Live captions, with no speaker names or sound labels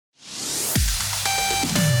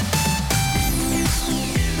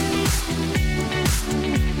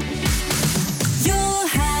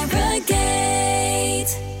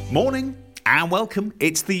Morning and welcome.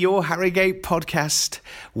 It's the Your Harrogate podcast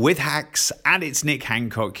with Hacks, and it's Nick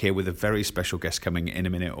Hancock here with a very special guest coming in a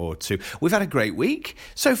minute or two. We've had a great week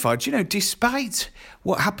so far. Do you know, despite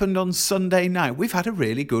what happened on Sunday night, we've had a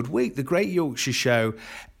really good week. The Great Yorkshire Show,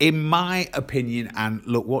 in my opinion, and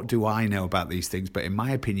look, what do I know about these things, but in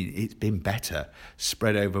my opinion, it's been better,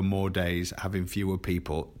 spread over more days, having fewer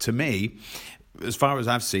people. To me, as far as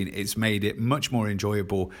I've seen, it's made it much more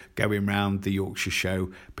enjoyable going round the Yorkshire Show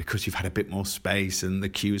because you've had a bit more space and the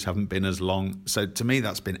queues haven't been as long. So to me,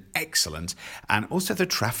 that's been excellent. And also the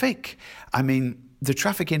traffic. I mean, the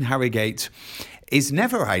traffic in Harrogate is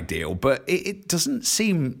never ideal, but it doesn't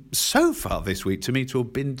seem so far this week to me to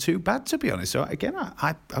have been too bad, to be honest. So again,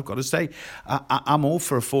 I've got to say, I'm all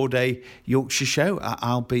for a 4-day Yorkshire Show.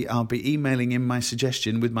 I'll be emailing in my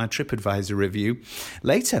suggestion with my TripAdvisor review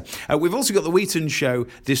later. We've also got the Wheaton Show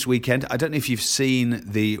this weekend. I don't know if you've seen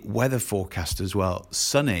the weather forecast as well.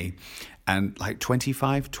 Sunny and like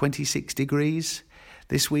 25, 26 degrees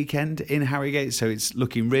this weekend in Harrogate, so it's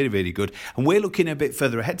looking really, really good. And we're looking a bit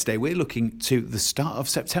further ahead today. We're looking to the start of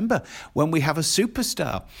September when we have a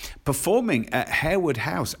superstar performing at Harewood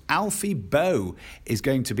House. Alfie Boe is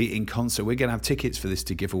going to be in concert. We're going to have tickets for this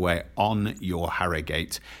to give away on Your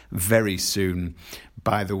Harrogate very soon,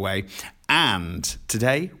 by the way. And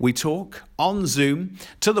today we talk on Zoom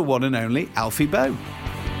to the one and only Alfie Boe.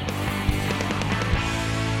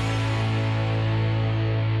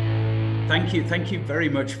 Thank you very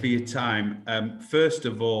much for your time. First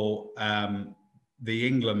of all, the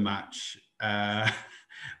England match. Where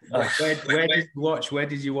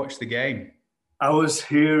did you watch the game? I was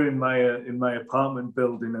here in my apartment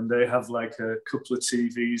building, and they have like a couple of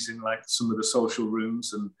TVs in like some of the social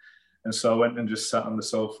rooms, and so I went and just sat on the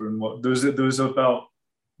sofa and watched. There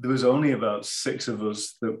was only about 6 of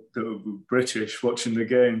us that were British watching the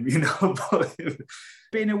game, you know.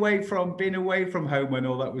 Being away from home when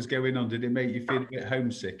all that was going on, did it make you feel a bit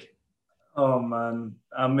homesick? Oh man,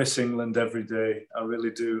 I miss England every day. I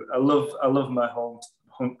really do. I love my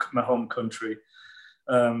home country.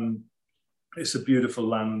 It's a beautiful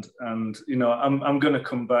land, and you know, I'm going to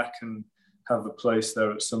come back and have a place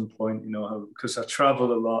there at some point. You know, because I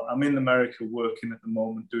travel a lot. I'm in America working at the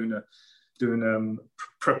moment, doing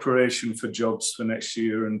preparation for jobs for next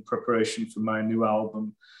year and preparation for my new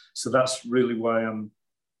album. So that's really why I'm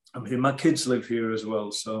here. My kids live here as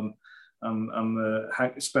well, so I'm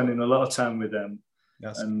spending a lot of time with them,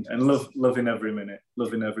 and loving every minute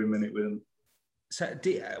with them. So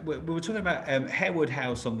we were talking about Harewood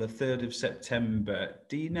House on the 3rd of September.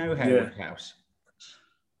 Do you know Harewood House?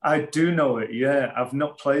 I do know it, yeah. I've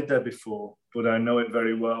not played there before, but I know it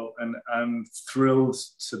very well, and I'm thrilled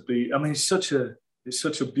to be. I mean, it's such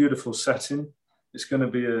a beautiful setting. It's going to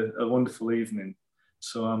be a wonderful evening,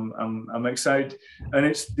 so I'm excited. And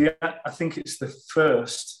I think it's the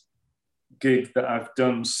first gig that I've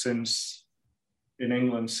done in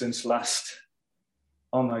England since last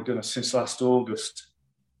August.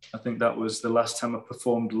 I think that was the last time I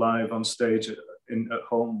performed live on stage at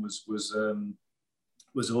home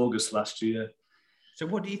was August last year. So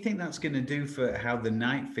what do you think that's going to do for how the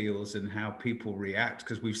night feels and how people react?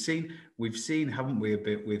 Because we've seen, haven't we, a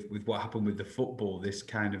bit with what happened with the football, this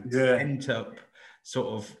kind of pent up sort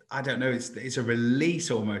of, I don't know, it's a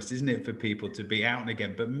release almost, isn't it, for people to be out and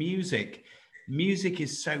again? But music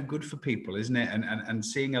is so good for people, isn't it? And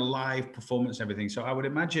seeing a live performance and everything. So I would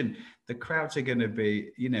imagine the crowds are going to be,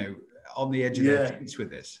 you know, on the edge of their seats with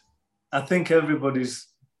this. I think everybody's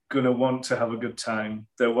going to want to have a good time.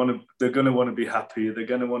 They're going to want to be happy. They're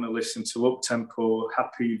going to want to listen to up-tempo,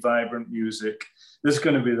 happy, vibrant music. There's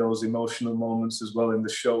going to be those emotional moments as well in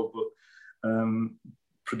the show, but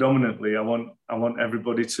predominantly I want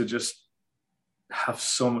everybody to just have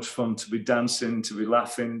so much fun, to be dancing, to be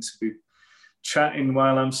laughing, to be chatting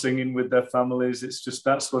while I'm singing with their families. It's just,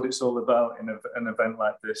 that's what it's all about in an event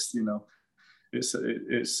like this, you know.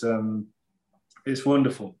 It's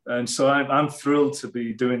wonderful. And so I'm thrilled to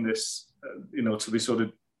be doing this, you know, to be sort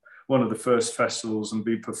of one of the first festivals and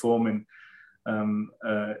be performing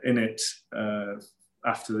in it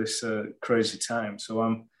after this crazy time. So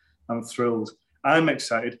I'm thrilled. I'm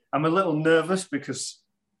excited. I'm a little nervous because,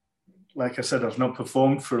 like I said, I've not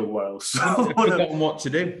performed for a while. So I've forgotten what to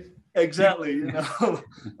do. Exactly, you know.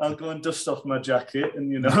 I'll go and dust off my jacket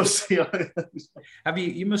and, you know, see how it is.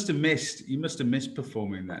 You must have missed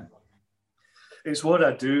performing then. It's what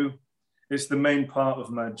I do. It's the main part of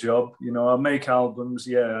my job. You know, I make albums,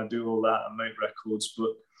 I do all that, I make records,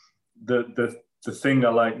 but the thing I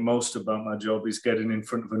like most about my job is getting in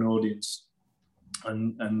front of an audience.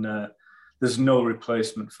 And there's no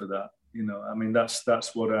replacement for that. You know, I mean, that's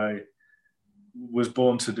what I was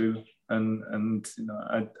born to do. And you know,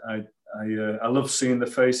 I love seeing the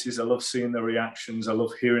faces. I love seeing the reactions. I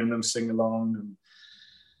love hearing them sing along. And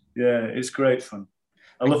yeah, it's great fun.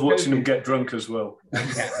 I love watching them get drunk as well.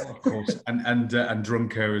 Yeah, of course, and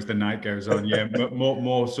drunker as the night goes on. Yeah,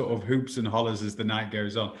 more sort of hoops and hollers as the night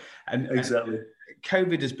goes on. And exactly.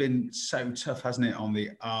 COVID has been so tough, hasn't it, on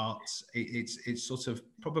the arts? It's sort of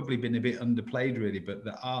probably been a bit underplayed, really. But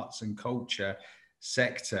the arts and culture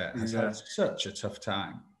sector has had such a tough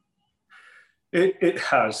time. It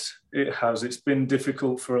has. It's been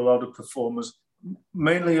difficult for a lot of performers,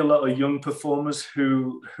 mainly a lot of young performers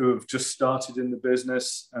who have just started in the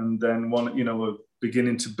business and then are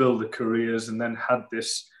beginning to build their careers and then had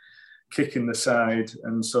this kick in the side,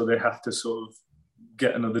 and so they have to sort of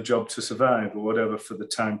get another job to survive or whatever for the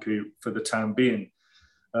time being.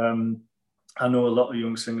 I know a lot of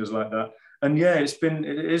young singers like that, and yeah,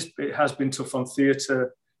 it has been tough on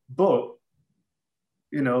theatre, but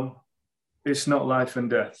you know, it's not life and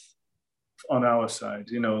death on our side.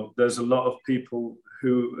 You know, there's a lot of people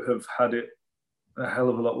who have had it a hell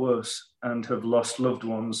of a lot worse and have lost loved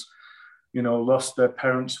ones, you know, lost their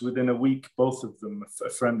parents within a week, both of them. A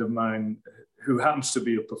friend of mine who happens to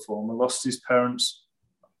be a performer lost his parents,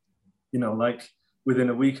 you know, like within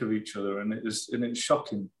a week of each other, and it's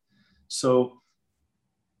shocking. So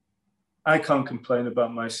I can't complain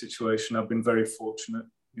about my situation. I've been very fortunate,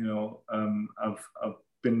 you know. I've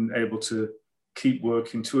been able to keep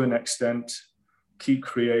working to an extent, keep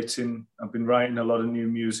creating. I've been writing a lot of new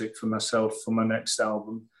music for myself for my next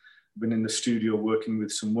album. I've been in the studio working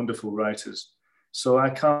with some wonderful writers. So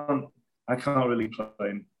I can't really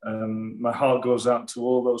complain. My heart goes out to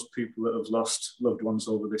all those people that have lost loved ones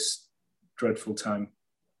over this dreadful time.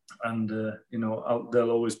 And, you know,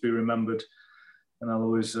 they'll always be remembered, and I'll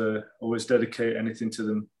always dedicate anything to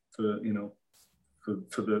them for, you know,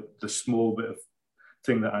 for the small bit of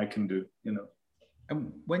thing that I can do, you know.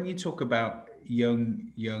 And when you talk about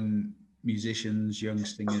young musicians, young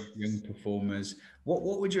singers, young performers, what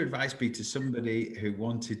would your advice be to somebody who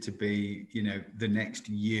wanted to be, you know, the next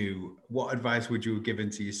you? What advice would you have given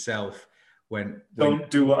to yourself when don't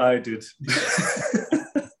do what I did?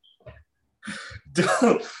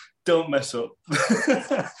 don't mess up.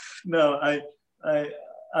 No,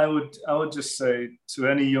 I would just say to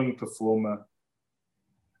any young performer,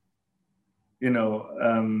 you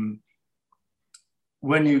know,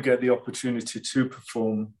 when you get the opportunity to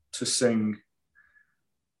perform, to sing,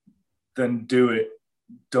 then do it.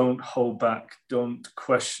 Don't hold back. Don't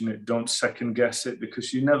question it. Don't second guess it,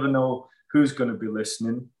 because you never know who's going to be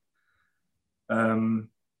listening.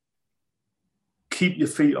 Keep your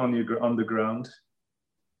feet on the ground.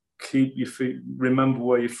 Keep your feet. Remember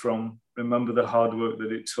where you're from. Remember the hard work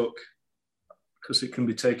that it took, because it can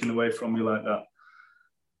be taken away from you like that.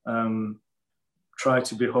 Try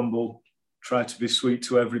to be humble. Try to be sweet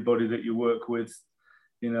to everybody that you work with.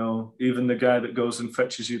 You know, even the guy that goes and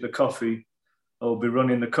fetches you the coffee will be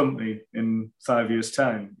running the company in 5 years'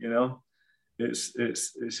 time. You know,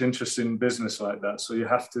 it's interesting business like that. So you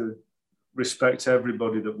have to respect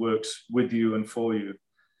everybody that works with you and for you.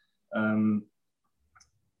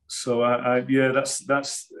 So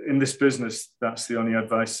that's in this business. That's the only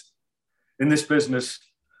advice. In this business,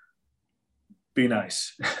 be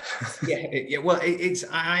nice. yeah. Well, it's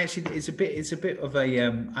a bit of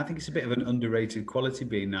a. I think it's a bit of an underrated quality,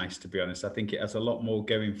 being nice. To be honest, I think it has a lot more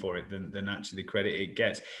going for it than actually the credit it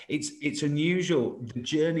gets. It's unusual, the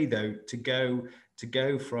journey though, to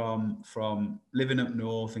go from living up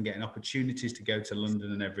north and getting opportunities to go to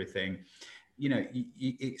London and everything. You know,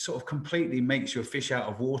 it sort of completely makes you a fish out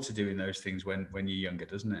of water doing those things when you're younger,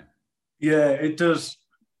 doesn't it? Yeah, it does.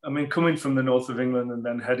 I mean, coming from the north of England and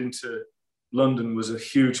then heading to London was a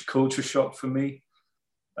huge culture shock for me.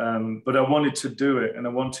 But I wanted to do it, and I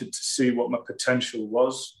wanted to see what my potential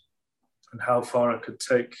was and how far I could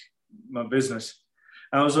take my business.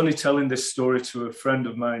 I was only telling this story to a friend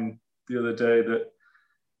of mine the other day that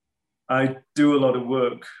I do a lot of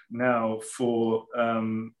work now for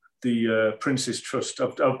the Prince's Trust.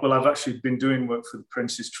 I've actually been doing work for the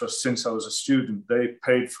Prince's Trust since I was a student. They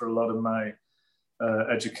paid for a lot of my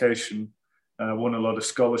education. Won a lot of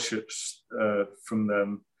scholarships from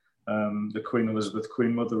them, the Queen Elizabeth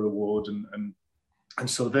Queen Mother Award, and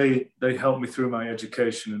so they helped me through my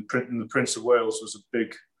education, and the Prince of Wales was a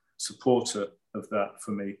big supporter of that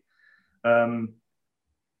for me. And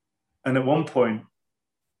at one point,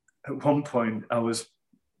 I was,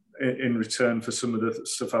 in return for some of the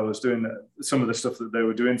stuff I was doing, some of the stuff that they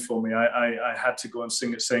were doing for me, I had to go and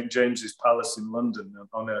sing at St. James's Palace in London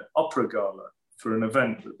on an opera gala for an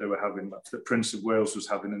event that they were having. The Prince of Wales was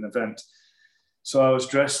having an event. So I was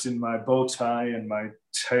dressed in my bow tie and my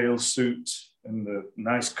tail suit and the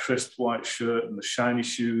nice crisp white shirt and the shiny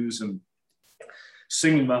shoes, and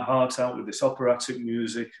singing my heart out with this operatic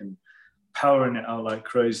music and powering it out like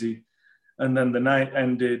crazy. And then the night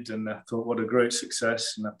ended and I thought, what a great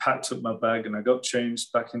success. And I packed up my bag and I got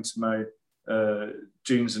changed back into my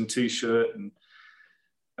jeans and t-shirt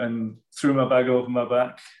and threw my bag over my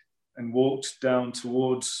back and walked down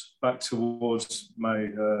back towards my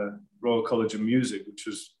Royal College of Music, which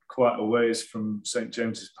was quite a ways from St.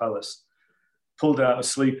 James's Palace. Pulled out a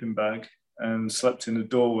sleeping bag and slept in a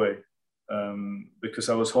doorway because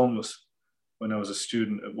I was homeless. When I was a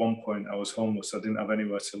student, at one point I was homeless. I didn't have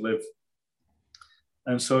anywhere to live.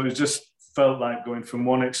 And so it just felt like going from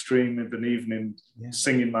one extreme of an evening,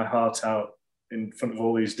 singing my heart out in front of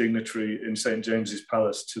all these dignitaries in St. James's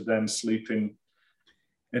Palace, to then sleeping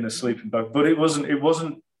in a sleeping bag. But it wasn't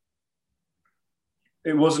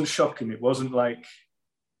shocking. It wasn't like,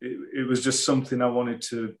 it was just something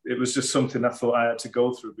it was just something I thought I had to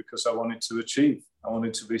go through because I wanted to achieve. I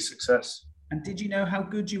wanted to be success. And did you know how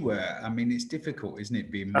good you were? I mean, it's difficult, isn't it?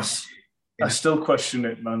 I still question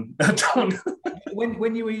it, man. I don't.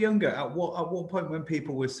 When you were younger, at what point when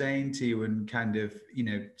people were saying to you and kind of, you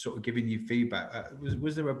know, sort of giving you feedback,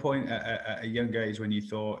 was there a point at a young age when you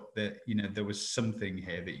thought that, you know, there was something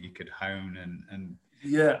here that you could hone and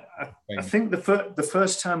yeah, I think the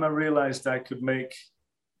first time I realized I could make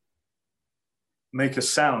a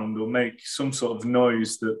sound or make some sort of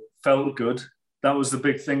noise that felt good. That was the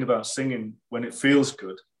big thing about singing. When it feels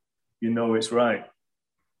good, you know it's right.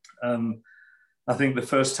 I think the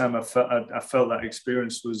first time I felt that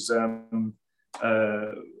experience was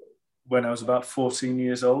when I was about 14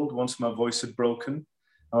 years old. Once my voice had broken,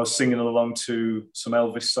 I was singing along to some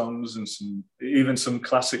Elvis songs and even some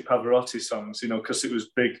classic Pavarotti songs, you know, because it was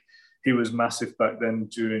big. He was massive back then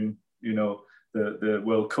during, you know, the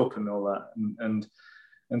World Cup and all that.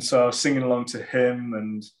 And so I was singing along to him,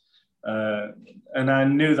 and I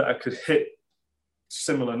knew that I could hit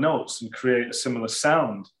similar notes and create a similar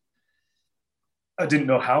sound. I didn't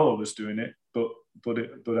know how I was doing it, but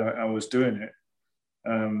I was doing it.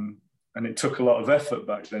 And it took a lot of effort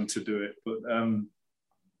back then to do it. But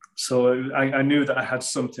so I knew that I had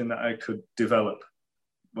something that I could develop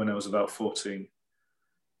when I was about 14.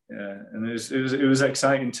 Yeah, and it was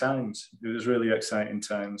exciting times. It was really exciting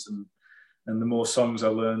times, and the more songs I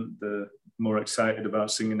learned, the more excited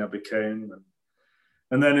about singing I became.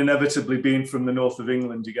 And then inevitably, being from the north of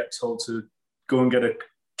England, you get told to go and get a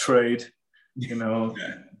trade. You know,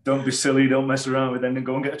 don't be silly, don't mess around with anything.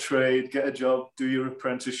 Go and get a trade, get a job, do your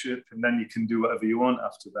apprenticeship, and then you can do whatever you want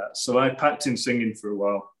after that. So I packed in singing for a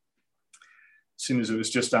while, as soon as it was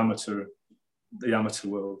just the amateur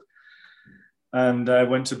world. And I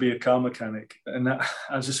went to be a car mechanic. And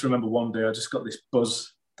I just remember one day I just got this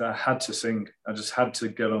buzz that I had to sing. I just had to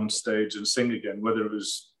get on stage and sing again, whether it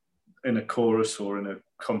was in a chorus or in a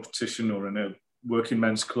competition or in a working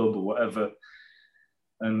men's club or whatever.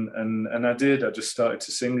 And I did. I just started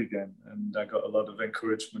to sing again. And I got a lot of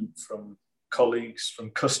encouragement from colleagues,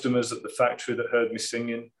 from customers at the factory that heard me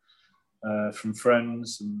singing, from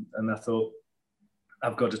friends. And I thought,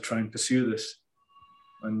 I've got to try and pursue this.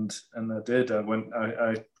 And I did. I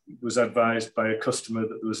was advised by a customer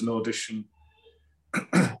that there was an audition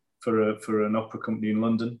for an opera company in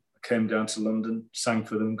London. I came down to London, sang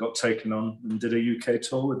for them, got taken on, and did a UK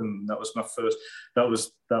tour with them. That was my first. That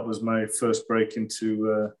was my first break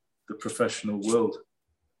into the professional world.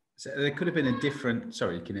 So there could have been a different.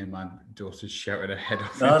 Sorry, you can hear my daughter shouting her head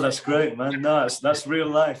off. No, that's great, man. No, that's real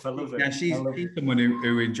life. I love it. Yeah, she's someone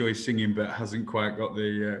who enjoys singing but hasn't quite got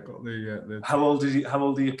the. How old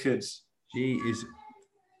are your kids? She is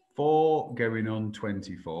 4 going on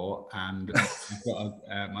 24, and I've got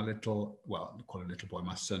my little, well, I call it a little boy.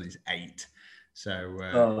 My son is 8, so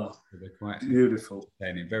they're quite beautiful,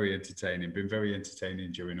 entertaining, very entertaining. Been very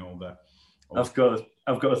entertaining during all the. I've got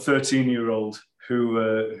a 13-year-old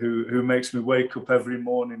who makes me wake up every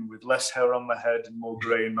morning with less hair on my head and more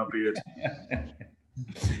grey in my beard.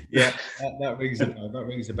 Yeah, that rings a bell. That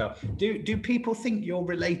rings a bell. Do people think you're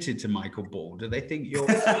related to Michael Ball? Do they think you're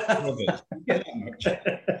brothers? Do you get that much?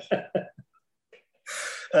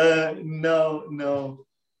 No.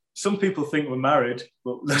 Some people think we're married,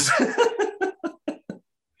 but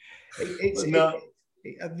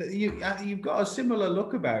you've got a similar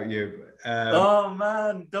look about you. Oh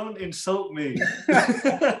man, don't insult me.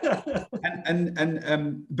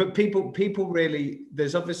 But people really,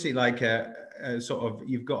 there's obviously like a sort of,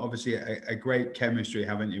 you've got obviously a great chemistry,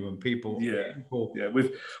 haven't you? And people,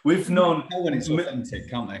 we've known when it's authentic,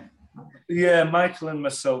 can't they? Yeah, Michael and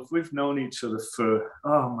myself, we've known each other for,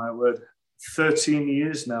 oh my word, 13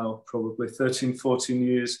 years now, probably 13, 14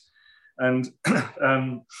 years. And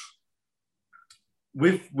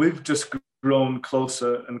we've just grown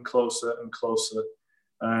closer and closer and closer.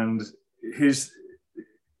 And he's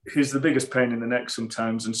the biggest pain in the neck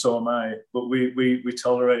sometimes, and so am I. But we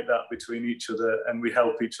tolerate that between each other, and we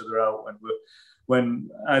help each other out when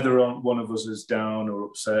either one of us is down or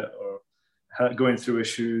upset or going through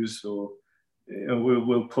issues, or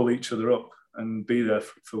we'll pull each other up and be there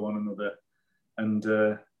for one another. And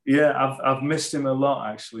I've missed him a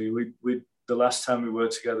lot, actually. We the last time we were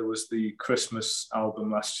together was the Christmas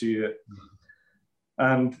album last year.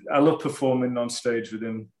 And I love performing on stage with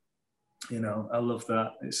him. I love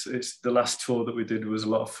that. It's the last tour that we did was a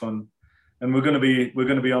lot of fun. And we're going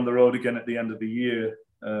to be on the road again at the end of the year,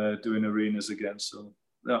 doing arenas again. So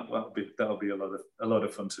that'll be a lot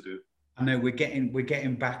of fun to do. I know we're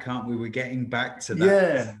getting back, aren't we? We're getting back to that.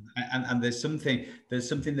 Yeah. And there's something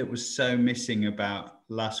that was so missing about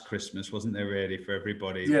last Christmas, wasn't there, really, for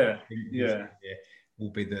everybody? Yeah. Will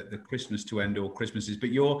be the Christmas to end all Christmases. But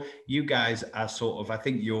you guys are sort of, I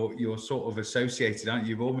think you're sort of associated, aren't you?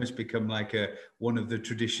 You've almost become like one of the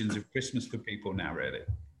traditions of Christmas for people now, really.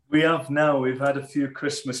 We have now. We've had a few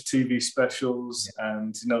Christmas TV specials,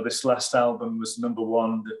 and this last album was number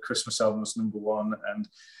one. The Christmas album was number one, and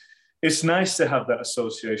it's nice to have that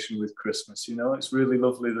association with Christmas. It's really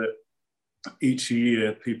lovely that each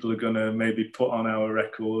year people are going to maybe put on our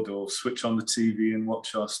record or switch on the TV and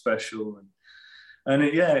watch our special, and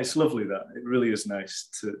it's lovely that it really is nice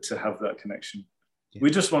to have that connection. Yeah. We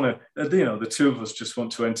just want to, the two of us just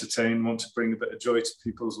want to entertain, want to bring a bit of joy to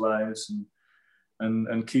people's lives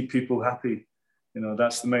and keep people happy.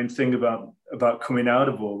 That's the main thing about coming out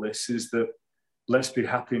of all this, is that let's be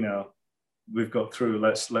happy now. We've got through.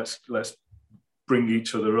 Let's bring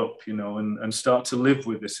each other up, and start to live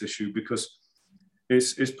with this issue, because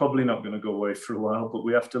it's probably not going to go away for a while, but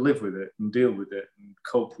we have to live with it and deal with it and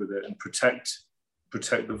cope with it and protect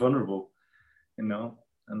the vulnerable, and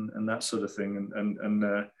that sort of thing.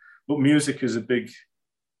 But music is a big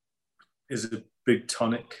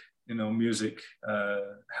tonic. Music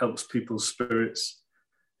helps people's spirits,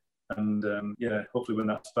 and hopefully when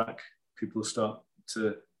that's back, people start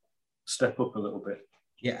to step up a little bit.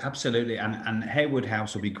 Yeah, absolutely. And Haywood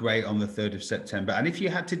House will be great on the 3rd of September. And if you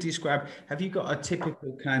had to describe, have you got a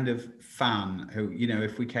typical kind of fan who,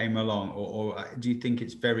 if we came along, or do you think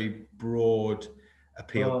it's very broad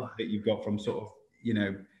appeal that you've got from sort of,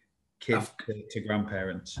 kids to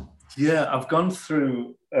grandparents? Yeah, I've gone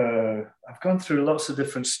through lots of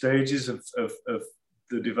different stages of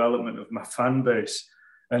the development of my fan base.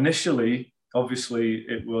 Initially, obviously,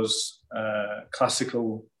 it was a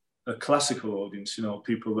classical audience,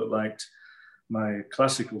 people that liked my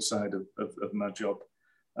classical side of my job.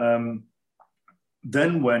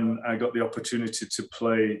 Then when I got the opportunity to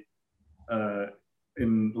play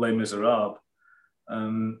in Les Miserables,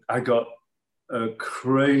 I got a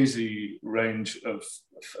crazy range of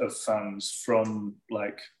fans, from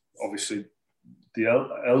obviously the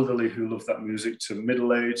elderly who love that music, to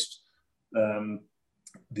middle-aged,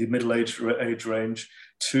 the middle-aged age range,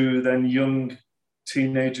 to then young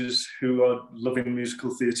teenagers who are loving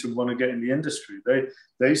musical theatre and want to get in the industry.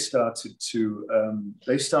 They started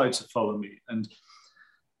to follow me, and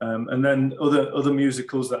then other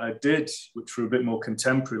musicals that I did, which were a bit more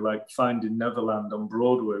contemporary, like Finding Neverland on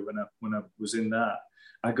Broadway. When I was in that,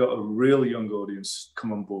 I got a real young audience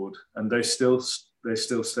come on board, and they still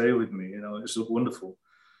stay with me. It's wonderful.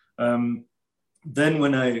 Then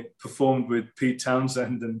when I performed with Pete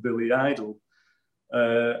Townsend and Billy Idol,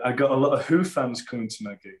 I got a lot of Who fans coming to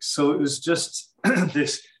my gigs. So it was just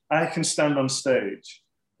this, I can stand on stage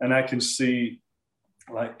and I can see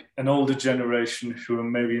an older generation who are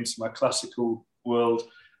maybe into my classical world,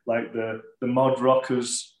 like the mod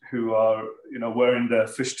rockers who are, wearing their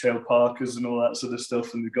fishtail parkas and all that sort of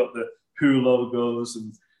stuff. And they've got the Who logos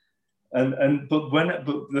but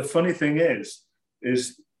the funny thing is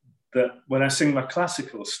that when I sing my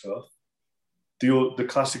classical stuff, the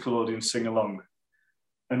classical audience sing along.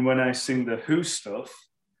 And when I sing the Who stuff,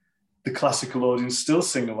 the classical audience still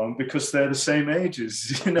sing along, because they're the same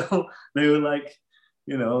ages, They were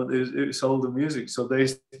it's older music, so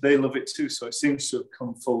they love it too. So it seems to have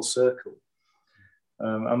come full circle.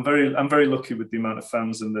 I'm very lucky with the amount of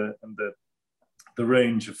fans and the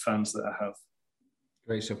range of fans that I have.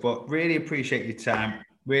 Great stuff. Well, really appreciate your time.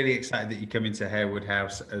 Really excited that you come into Haywood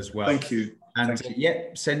House as well. Thank you. And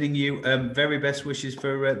sending you very best wishes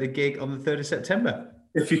for the gig on the 3rd of September.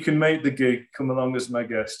 If you can make the gig, come along as my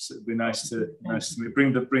guests. It'd be nice to meet.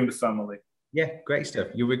 Bring the family. Yeah, great stuff.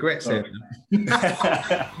 You'll regret saying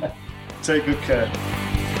that. Take good care.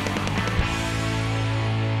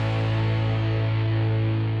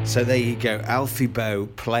 So there you go. Alfie Boe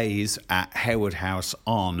plays at Harewood House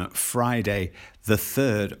on Friday, the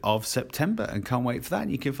 3rd of September, and can't wait for that.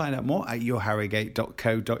 And you can find out more at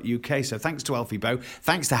yourharrogate.co.uk. So thanks to Alfie Boe.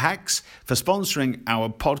 Thanks to Hacks for sponsoring our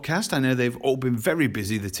podcast. I know they've all been very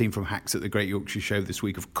busy, the team from Hacks at the Great Yorkshire Show this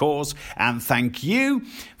week, of course. And thank you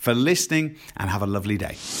for listening, and have a lovely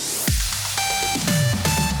day.